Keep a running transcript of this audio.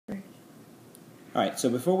Alright, so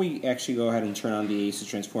before we actually go ahead and turn on the Asus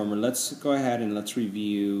Transformer, let's go ahead and let's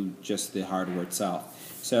review just the hardware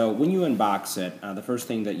itself. So when you unbox it, the first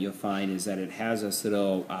thing that you'll find is that it has this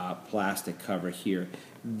little plastic cover here.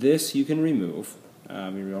 This you can remove.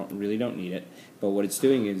 You really don't need it. But what it's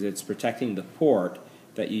doing is it's protecting the port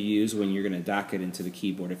that you use when you're going to dock it into the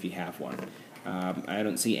keyboard if you have one. I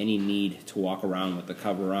don't see any need to walk around with the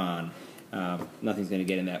cover on. Nothing's going to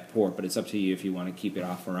get in that port, but it's up to you if you want to keep it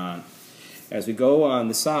off or on. As we go on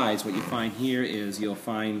the sides, what you find here is you'll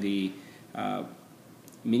find the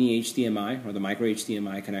mini HDMI or the micro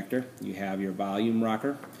HDMI connector. You have your volume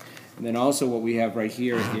rocker. And then also what we have right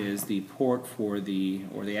here is the port for the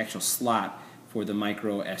actual slot for the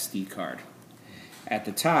micro SD card. At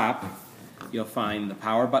the top, you'll find the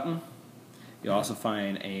power button. You'll also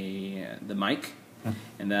find the mic.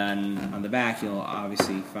 And then on the back, you'll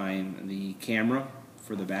obviously find the camera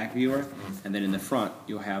for the back viewer, and then in the front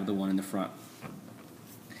you'll have the one in the front.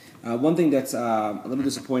 One thing that's a little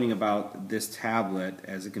disappointing about this tablet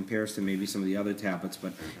as it compares to maybe some of the other tablets,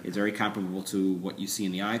 but it's very comparable to what you see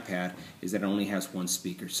in the iPad, is that it only has one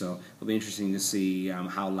speaker. So it'll be interesting to see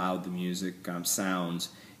how loud the music sounds,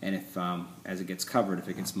 and if as it gets covered, if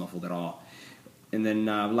it gets muffled at all. And then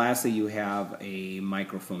lastly, you have a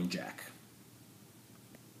microphone jack.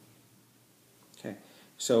 Okay.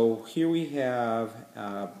 So here we have,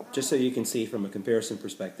 just so you can see from a comparison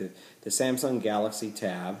perspective, the Samsung Galaxy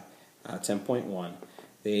Tab 10.1,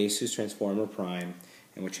 the Asus Transformer Prime,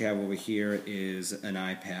 and what you have over here is an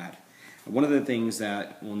iPad. One of the things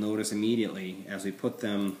that we'll notice immediately as we put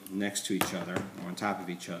them next to each other, or on top of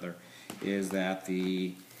each other, is that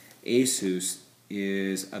the Asus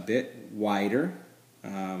is a bit wider,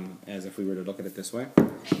 as if we were to look at it this way.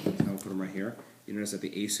 I'll put them right here. You notice that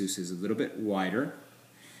the Asus is a little bit wider.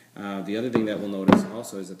 The other thing that we'll notice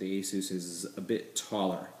also is that the Asus is a bit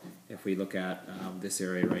taller. If we look at this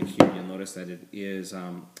area right here, you'll notice that it is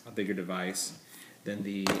a bigger device than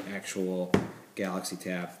the actual Galaxy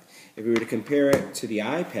Tab. If we were to compare it to the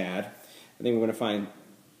iPad, I think we're going to find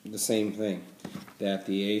the same thing, that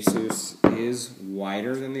the Asus is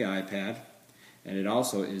wider than the iPad, and it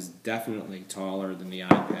also is definitely taller than the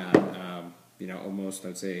iPad, almost,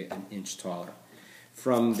 I'd say, an inch taller.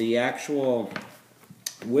 From the actual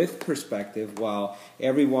width perspective, while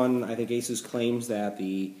everyone, I think Asus claims that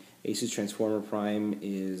the Asus Transformer Prime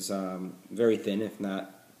is very thin, if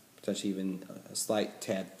not potentially even a slight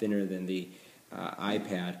tad thinner than the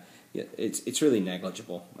iPad, it's really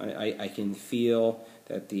negligible. I can feel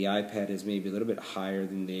that the iPad is maybe a little bit higher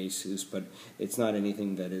than the Asus, but it's not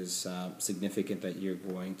anything that is significant that you're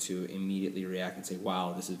going to immediately react and say,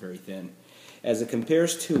 wow, this is very thin. As it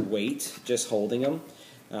compares to weight, just holding them,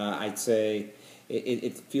 I'd say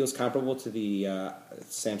it feels comparable to the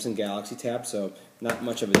Samsung Galaxy Tab, so not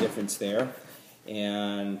much of a difference there.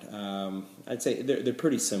 And I'd say they're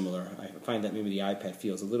pretty similar. I find that maybe the iPad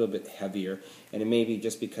feels a little bit heavier, and it may be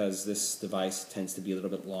just because this device tends to be a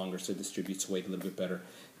little bit longer, so it distributes weight a little bit better.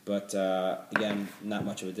 But again, not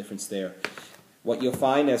much of a difference there. What you'll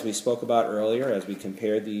find, as we spoke about earlier, as we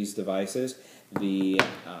compare these devices, the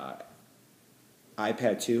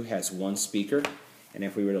iPad 2 has one speaker, and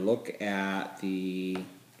if we were to look at the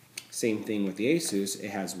same thing with the Asus,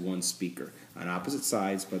 it has one speaker on opposite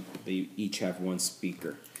sides, but they each have one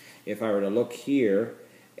speaker. If I were to look here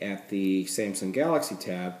at the Samsung Galaxy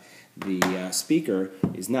Tab, the speaker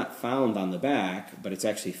is not found on the back, but it's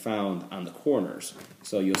actually found on the corners.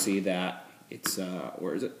 So you'll see that it's,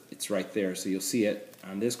 where is it? It's right there. So you'll see it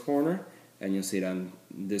on this corner, and you'll see it on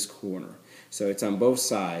this corner. So it's on both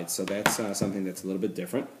sides, so that's something that's a little bit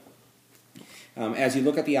different. As you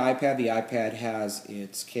look at the iPad has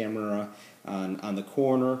its camera on the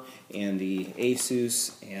corner, and the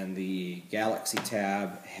Asus and the Galaxy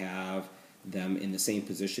Tab have them in the same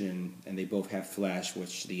position, and they both have flash,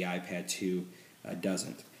 which the iPad 2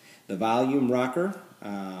 doesn't. The volume rocker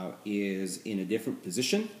is in a different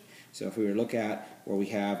position. So if we were to look at where we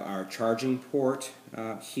have our charging port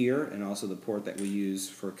here, and also the port that we use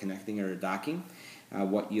for connecting or docking,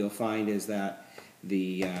 what you'll find is that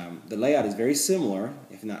the layout is very similar,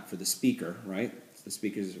 if not for the speaker, right? The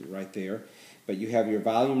speaker is right there. But you have your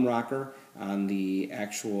volume rocker on the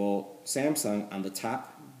actual Samsung on the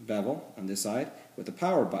top bevel on this side with the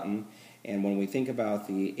power button. And when we think about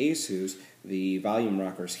the Asus, the volume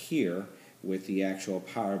rocker is here with the actual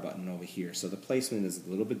power button over here. So the placement is a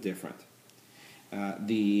little bit different.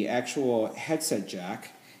 The actual headset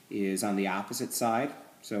jack is on the opposite side.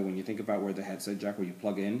 So when you think about where the headset jack, where you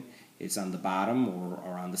plug in, it's on the bottom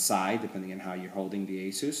or on the side, depending on how you're holding the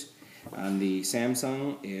Asus. On the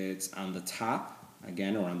Samsung, it's on the top,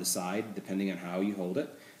 again, or on the side, depending on how you hold it.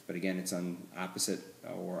 but again, it's on opposite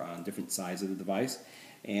or on different sides of the device.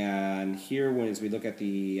 And here, as we look at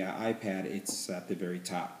the iPad, it's at the very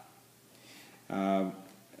top.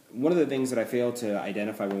 One of the things that I failed to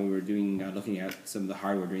identify when we were looking at some of the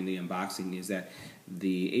hardware during the unboxing is that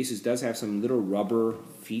the Asus does have some little rubber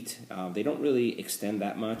feet. They don't really extend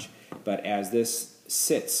that much, but as this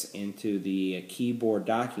sits into the keyboard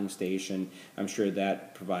docking station, I'm sure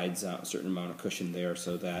that provides a certain amount of cushion there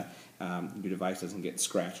so that your device doesn't get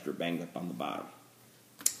scratched or banged up on the bottom.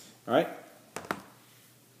 All right.